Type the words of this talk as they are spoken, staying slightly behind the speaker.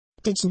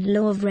Dejan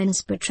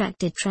Lovren's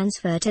protracted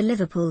transfer to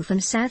Liverpool from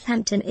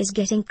Southampton is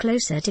getting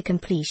closer to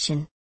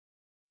completion.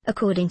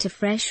 According to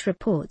fresh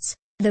reports,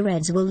 the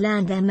Reds will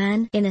land their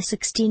man in a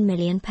 £16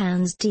 million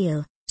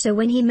deal, so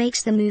when he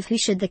makes the move, who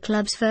should the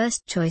club's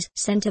first-choice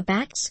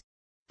centre-backs?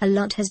 A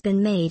lot has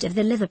been made of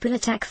the Liverpool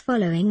attack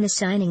following the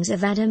signings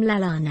of Adam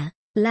Lallana,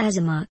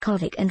 Lazar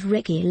Markovic and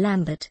Ricky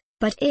Lambert,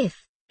 but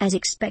if, as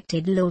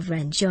expected,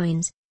 Lovren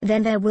joins,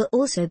 then there will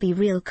also be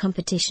real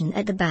competition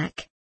at the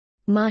back.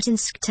 Martin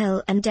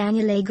Skrtel and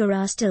Daniel Agger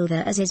are still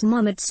there, as is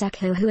Mohamed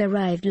Sakho, who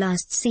arrived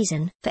last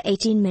season for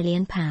 £18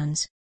 million.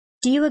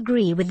 Do you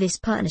agree with this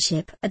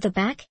partnership at the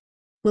back?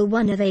 Will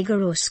one of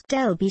Agger or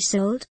Skrtel be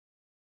sold?